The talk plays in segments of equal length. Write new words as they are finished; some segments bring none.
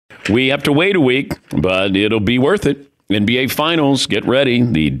we have to wait a week, but it'll be worth it. NBA Finals, get ready.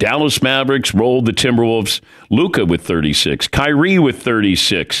 The Dallas Mavericks rolled the Timberwolves. Luka with 36. Kyrie with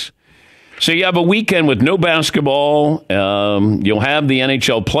 36. So you have a weekend with no basketball. You'll have the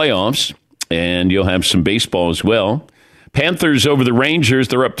NHL playoffs, and you'll have some baseball as well. Panthers over the Rangers.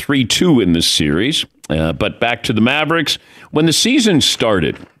 They're up 3-2 in this series. But back to the Mavericks. When the season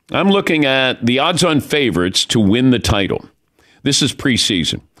started, I'm looking at the odds-on favorites to win the title. This is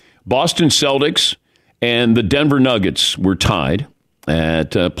preseason. Boston Celtics and the Denver Nuggets were tied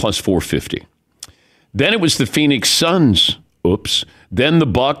at plus 450. Then it was the Phoenix Suns. Oops. Then the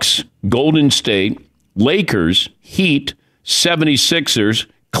Bucks, Golden State, Lakers, Heat, 76ers,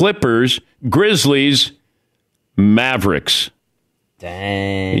 Clippers, Grizzlies, Mavericks.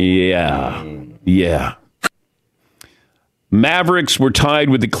 Dang. Yeah. Mavericks were tied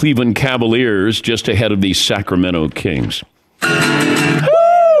with the Cleveland Cavaliers just ahead of the Sacramento Kings. Woo!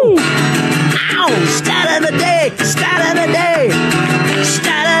 Ow! Stat of the day! Stat of the day!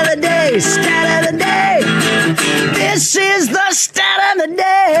 Stat of the day! Stat of the day! This is the stat of the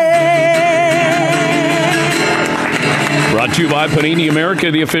day! Brought to you by Panini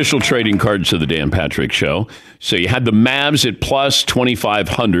America, the official trading cards of the Dan Patrick Show. So you had the Mavs at plus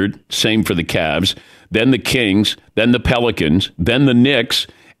 2,500, same for the Cavs, then the Kings, then the Pelicans, then the Knicks,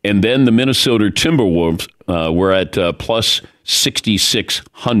 and then the Minnesota Timberwolves were at plus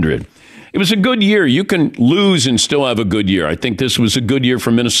 6,600. It was a good year. You can lose and still have a good year. I think this was a good year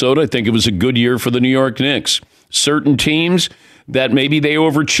for Minnesota. I think it was a good year for the New York Knicks. Certain teams that maybe they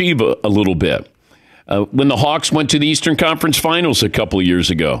overachieve a little bit. When the Hawks went to the Eastern Conference Finals a couple of years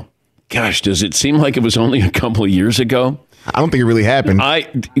ago. Gosh, does it seem like it was only a couple of years ago? I don't think it really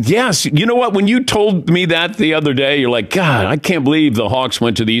happened. Yes. You know what? When you told me that the other day, you're like, God, I can't believe the Hawks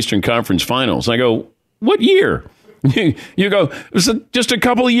went to the Eastern Conference Finals. I go, what year? You go, it was just a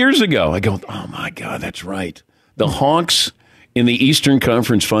couple of years ago. I go, oh, my God, that's right. The Hawks in the Eastern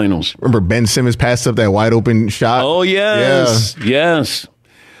Conference Finals. Remember Ben Simmons passed up that wide open shot? Oh, yes. Yeah. Yes.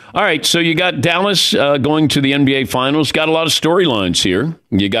 All right, so you got Dallas going to the NBA Finals. Got a lot of storylines here.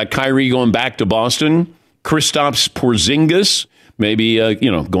 You got Kyrie going back to Boston. Kristaps Porzingis, maybe,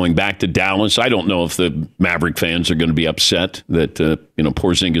 going back to Dallas. I don't know if the Maverick fans are going to be upset that,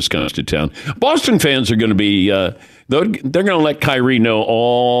 Porzingis comes to town. Boston fans are going to be, they're going to let Kyrie know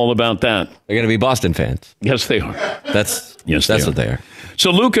all about that. They're going to be Boston fans. Yes, they are. That's what they are. So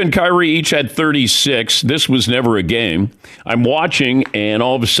Luka and Kyrie each had 36. This was never a game. I'm watching, and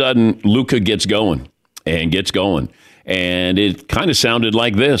all of a sudden, Luka gets going. And it kind of sounded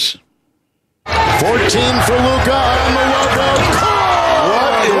like this. 14 for Luka on the logo.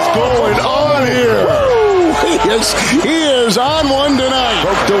 What is going on here? He is on one tonight.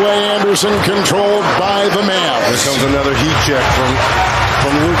 Poked away Anderson, controlled by the Mavs. Here comes another heat check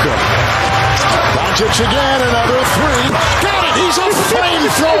from Luka. Doncic again, another three. Got it! He's a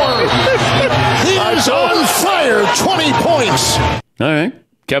flamethrower! He is on fire! 20 points! All right.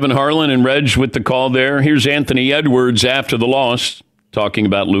 Kevin Harlan and Reg with the call there. Here's Anthony Edwards after the loss talking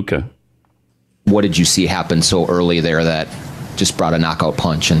about Luka. What did you see happen so early there that just brought a knockout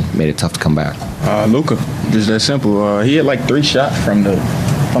punch and made it tough to come back? Luka, just that simple. He had like 3 shots from the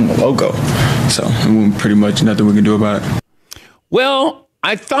logo, so pretty much nothing we can do about it. Well,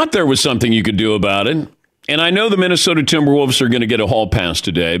 I thought there was something you could do about it. And I know the Minnesota Timberwolves are going to get a hall pass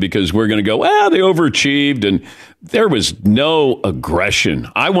today because we're going to go, they overachieved. And there was no aggression.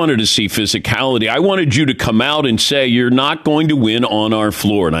 I wanted to see physicality. I wanted you to come out and say, you're not going to win on our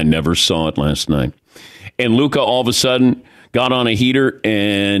floor. And I never saw it last night. And Luka all of a sudden got on a heater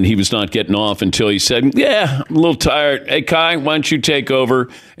and he was not getting off until he said, I'm a little tired. Hey, Kai, why don't you take over?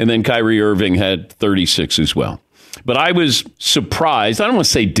 And then Kyrie Irving had 36 as well. But I was surprised. I don't want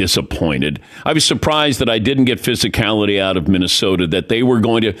to say disappointed. I was surprised that I didn't get physicality out of Minnesota, that they were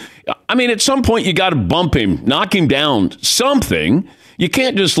going to. I mean, at some point, you got to bump him, knock him down, something. You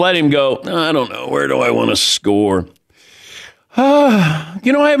can't just let him go, I don't know, where do I want to score? I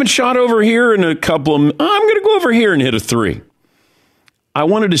haven't shot over here in a couple of. I'm going to go over here and hit a 3. I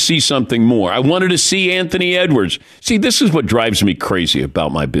wanted to see something more. I wanted to see Anthony Edwards. See, this is what drives me crazy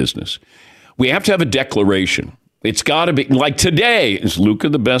about my business. We have to have a declaration. It's got to be like today. Is Luka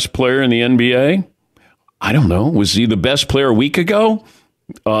the best player in the NBA? I don't know. Was he the best player a week ago?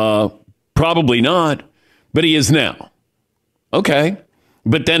 Probably not, but he is now. Okay.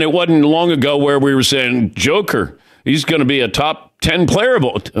 But then it wasn't long ago where we were saying, Joker, he's going to be a top 10 player.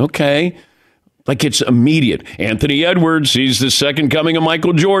 Okay. Like it's immediate. Anthony Edwards, he's the second coming of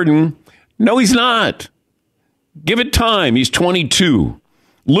Michael Jordan. No, he's not. Give it time. He's 22.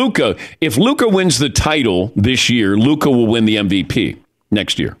 Luka, if Luka wins the title this year, Luka will win the MVP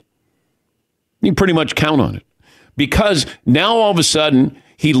next year. You can pretty much count on it. Because now all of a sudden,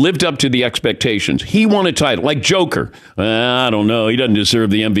 he lived up to the expectations. He won a title, like Joker. I don't know. He doesn't deserve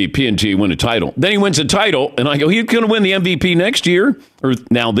the MVP until he wins a title. Then he wins a title, and I go, he's going to win the MVP next year, or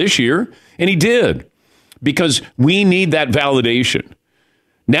now this year. And he did. Because we need that validation.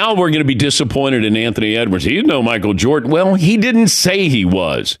 Now we're going to be disappointed in Anthony Edwards. He's no Michael Jordan. Well, he didn't say he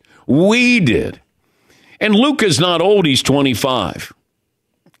was. We did. And Luka's not old. He's 25.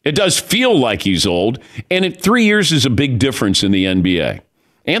 It does feel like he's old. And 3 years is a big difference in the NBA.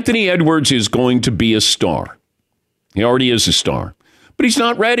 Anthony Edwards is going to be a star. He already is a star. But he's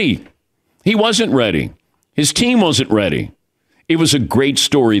not ready. He wasn't ready. His team wasn't ready. It was a great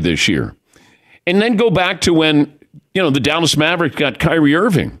story this year. And then go back to when, the Dallas Mavericks got Kyrie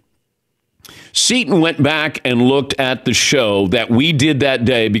Irving. Seton went back and looked at the show that we did that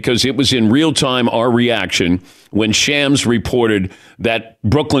day because it was in real time, our reaction, when Shams reported that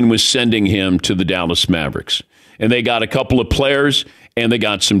Brooklyn was sending him to the Dallas Mavericks. And they got a couple of players and they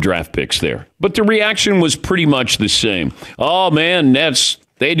got some draft picks there. But the reaction was pretty much the same. Oh, man, Nets,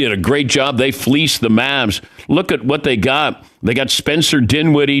 they did a great job. They fleeced the Mavs. Look at what they got. They got Spencer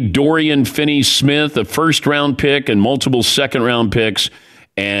Dinwiddie, Dorian Finney-Smith, a first-round pick, and multiple second-round picks.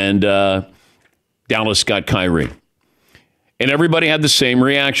 And Dallas got Kyrie. And everybody had the same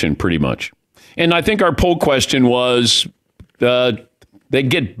reaction, pretty much. And I think our poll question was, they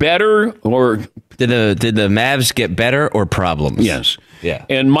get better or... Did the Mavs get better or problems? Yes. Yeah.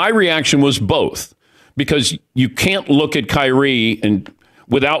 And my reaction was both. Because you can't look at Kyrie and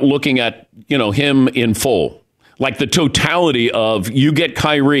without looking at, him in full. Like the totality of you get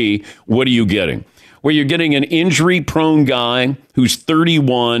Kyrie, what are you getting? Well, you're getting an injury-prone guy who's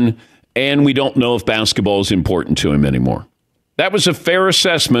 31, and we don't know if basketball is important to him anymore. That was a fair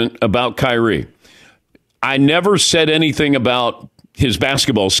assessment about Kyrie. I never said anything about his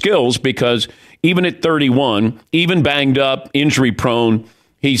basketball skills because even at 31, even banged up, injury-prone,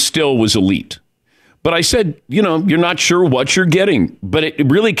 he still was elite. But I said, you're not sure what you're getting. But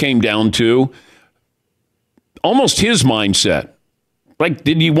it really came down to almost his mindset. Like,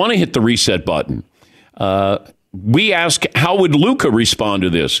 did you want to hit the reset button? We asked, how would Luka respond to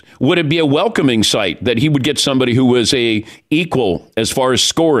this? Would it be a welcoming sight that he would get somebody who was a equal as far as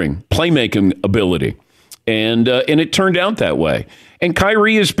scoring, playmaking ability? And it turned out that way. And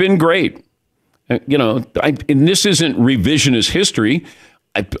Kyrie has been great. And this isn't revisionist history.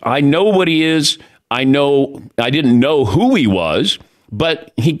 I know what he is. I didn't know who he was,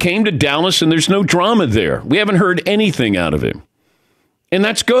 but he came to Dallas and there's no drama there. We haven't heard anything out of him. And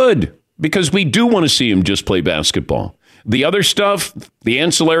that's good because we do want to see him just play basketball. The other stuff, the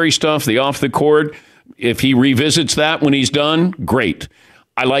ancillary stuff, the off the court, if he revisits that when he's done, great.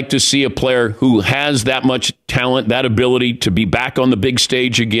 I like to see a player who has that much talent, that ability to be back on the big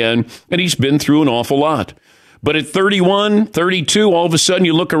stage again. And he's been through an awful lot. But at 31, 32, all of a sudden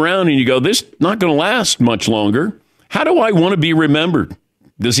you look around and you go, this is not going to last much longer. How do I want to be remembered?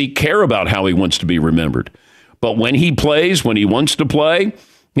 Does he care about how he wants to be remembered? But when he plays, when he wants to play,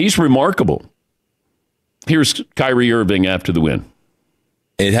 he's remarkable. Here's Kyrie Irving after the win.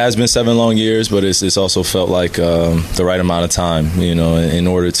 It has been 7 long years, but it's also felt like the right amount of time, in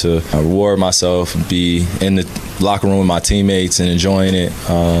order to reward myself, be in the locker room with my teammates and enjoying it.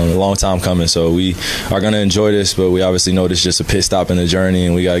 A long time coming, so we are going to enjoy this, but we obviously know this is just a pit stop in the journey,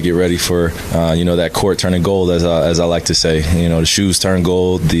 and we got to get ready for, that court turning gold, as I like to say. The shoes turn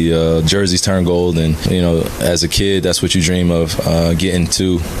gold, the jerseys turn gold, and, as a kid, that's what you dream of getting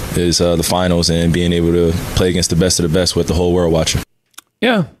to is the finals and being able to play against the best of the best with the whole world watching.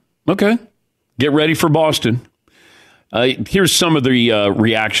 Yeah, okay. Get ready for Boston. Here's some of the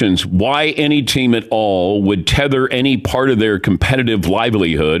reactions. Why any team at all would tether any part of their competitive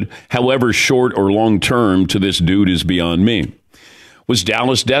livelihood, however short or long term, to this dude is beyond me. Was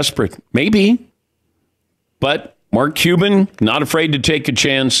Dallas desperate? Maybe. But Mark Cuban, not afraid to take a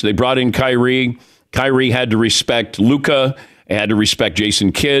chance. They brought in Kyrie. Kyrie had to respect Luka, had to respect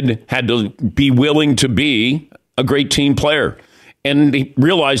Jason Kidd, had to be willing to be a great team player. And he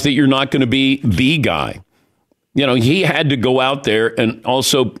realized that you're not going to be the guy. He had to go out there and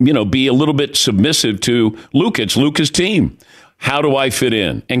also, be a little bit submissive to Luka. It's Luka's team. How do I fit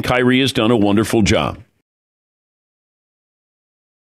in? And Kyrie has done a wonderful job.